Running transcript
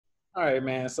All right,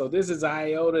 man. So this is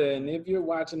Iota, and if you're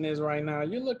watching this right now,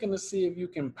 you're looking to see if you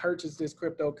can purchase this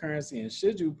cryptocurrency, and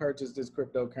should you purchase this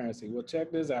cryptocurrency? Well,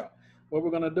 check this out. What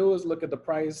we're gonna do is look at the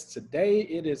price today.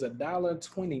 It is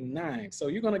 $1.29. So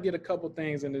you're gonna get a couple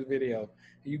things in this video.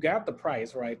 You got the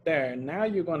price right there. Now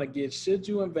you're gonna get, should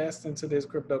you invest into this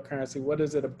cryptocurrency? What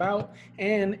is it about?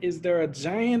 And is there a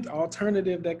giant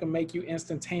alternative that can make you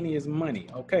instantaneous money?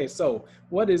 Okay, so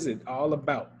what is it all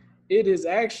about? It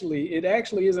actually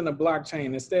isn't a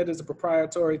blockchain. Instead, it's a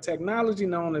proprietary technology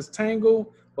known as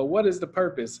Tangle. But what is the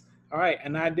purpose? All right,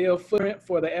 an ideal footprint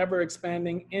for the ever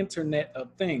expanding Internet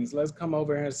of Things. Let's come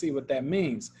over here and see what that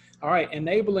means. All right,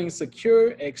 enabling secure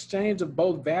exchange of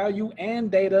both value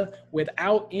and data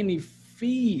without any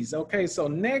fees. Okay, so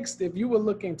next, if you were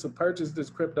looking to purchase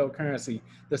this cryptocurrency,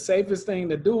 the safest thing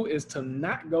to do is to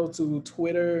not go to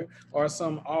Twitter or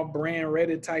some off-brand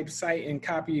Reddit type site and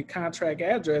copy your contract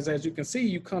address. As you can see,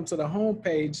 you come to the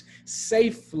homepage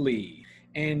safely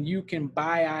and you can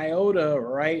buy Iota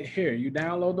right here. You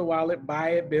download the wallet, buy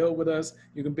it, build with us.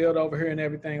 You can build over here and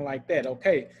everything like that.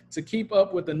 Okay, to keep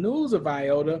up with the news of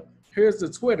Iota, here's the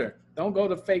Twitter. Don't go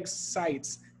to fake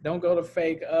sites. Don't go to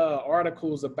fake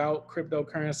articles about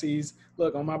cryptocurrencies.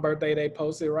 Look, on my birthday, they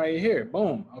posted right here.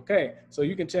 Boom. Okay. So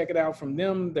you can check it out from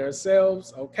them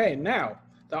themselves. Okay. Now,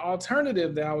 the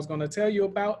alternative that I was going to tell you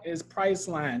about is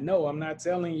Priceline. No, I'm not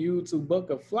telling you to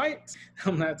book a flight.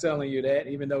 I'm not telling you that,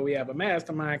 even though we have a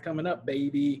mastermind coming up,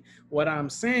 baby. What I'm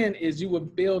saying is you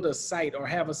would build a site or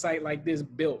have a site like this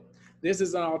built. This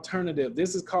is an alternative.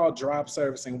 This is called drop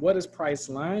servicing. What is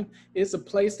Priceline? It's a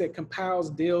place that compiles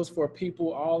deals for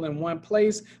people all in one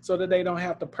place so that they don't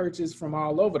have to purchase from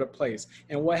all over the place.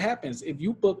 And what happens if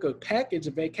you book a package,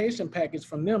 a vacation package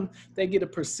from them, they get a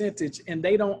percentage, and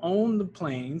they don't own the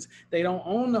planes, they don't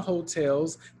own the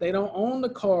hotels, they don't own the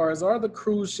cars or the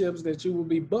cruise ships that you will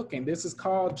be booking. This is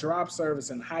called drop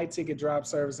servicing, high ticket drop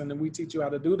servicing, and we teach you how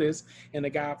to do this in the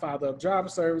Godfather of Drop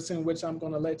Servicing, which I'm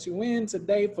going to let you in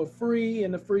today for free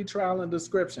in the free trial and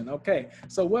description. Okay,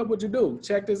 so what would you do?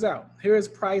 Check this out. Here's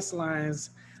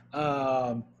Priceline's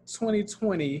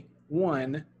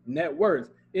 2021 net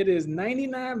worth. It is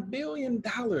 $99 billion.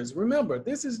 Remember,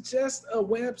 this is just a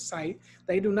website.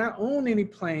 They do not own any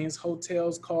planes,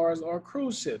 hotels, cars, or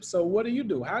cruise ships. So what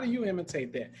do? How do you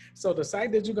imitate that? So the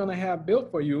site that you're going to have built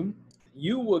for you,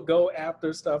 you will go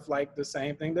after stuff like the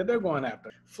same thing that they're going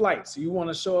after. Flights. You want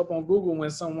to show up on Google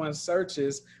when someone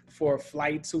searches for a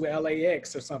flight to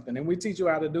LAX or something. And we teach you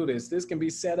how to do this. This can be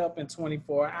set up in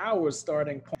 24 hours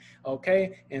starting point.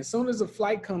 Okay. And as soon as a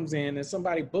flight comes in and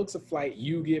somebody books a flight,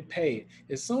 you get paid.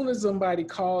 As soon as somebody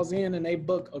calls in and they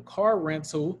book a car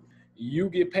rental, you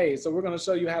get paid. So we're going to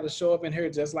show you how to show up in here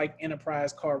just like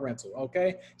enterprise car rental.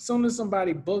 Okay. As soon as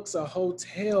somebody books a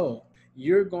hotel,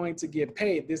 you're going to get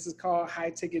paid. This is called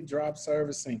high ticket drop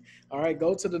servicing. All right,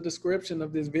 go to the description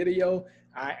of this video.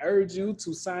 I urge you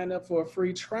to sign up for a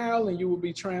free trial and you will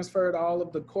be transferred all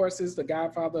of the courses, the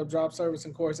Godfather of Drop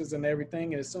Servicing courses and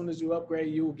everything. And as soon as you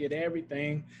upgrade, you will get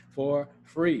everything for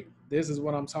free. This is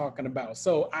what I'm talking about.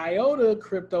 So Iota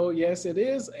crypto, yes, it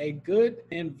is a good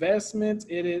investment.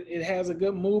 It has a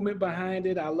good movement behind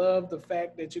it. I love the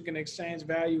fact that you can exchange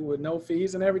value with no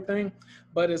fees and everything.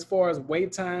 But as far as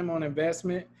wait time on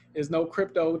investment, there's no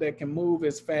crypto that can move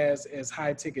as fast as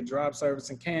high ticket drop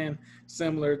servicing can,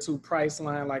 similar to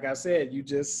Priceline. Like I said, you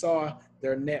just saw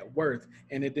their net worth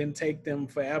and it didn't take them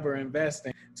forever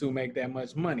investing to make that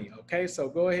much money. Okay, so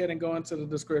go ahead and go into the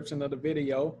description of the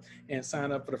video and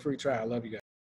sign up for the free trial. Love you guys.